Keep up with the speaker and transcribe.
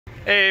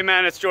Hey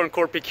man, it's Jordan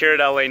Corpy here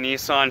at LA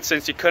Nissan.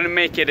 Since you couldn't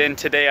make it in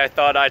today, I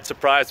thought I'd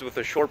surprise you with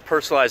a short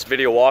personalized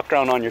video walk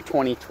around on your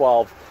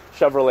 2012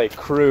 Chevrolet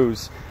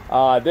Cruze.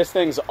 This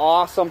thing's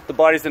awesome. The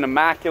body's in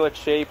immaculate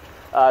shape.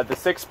 The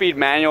 6-speed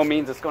manual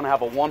means it's going to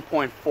have a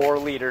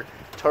 1.4 liter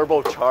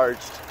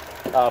turbocharged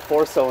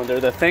 4-cylinder.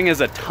 The thing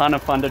is a ton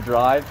of fun to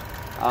drive.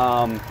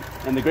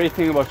 And the great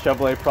thing about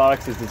Chevrolet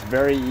products is it's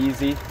very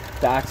easy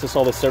to access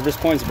all the service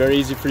points, very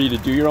easy for you to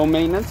do your own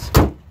maintenance.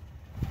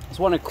 Just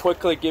want to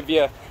quickly give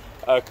you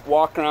a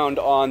walk around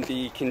on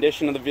the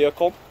condition of the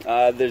vehicle.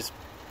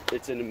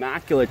 It's in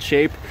immaculate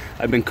shape.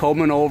 I've been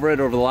combing over it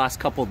over the last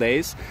couple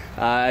days.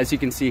 As you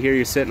can see here,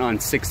 you're sitting on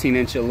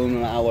 16-inch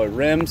aluminum alloy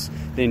rims.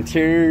 The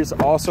interior is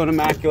also in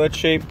immaculate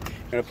shape.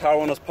 You're gonna power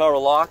windows, power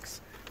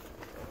locks.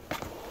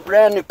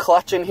 Brand new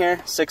clutch in here,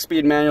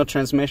 6-speed manual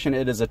transmission.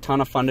 It is a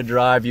ton of fun to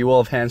drive. You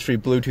will have hands-free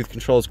Bluetooth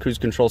controls, cruise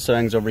control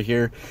settings over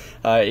here,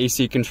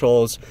 AC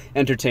controls,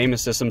 entertainment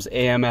systems,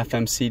 AM,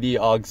 FM, CD,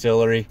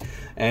 auxiliary,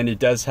 and it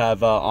does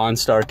have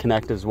OnStar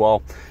Connect as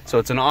well. So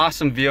it's an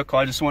awesome vehicle.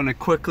 I just want to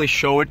quickly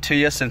show it to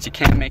you since you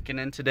can't make it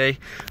in today.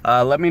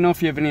 Let me know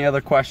if you have any other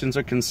questions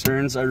or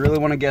concerns. I really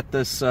want to get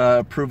this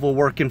approval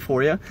working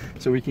for you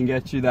so we can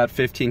get you that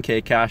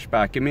 $15K cash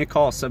back. Give me a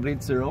call,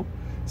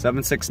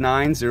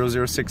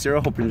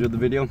 780-769-0060. Hope you enjoyed the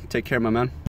video. Take care, my man.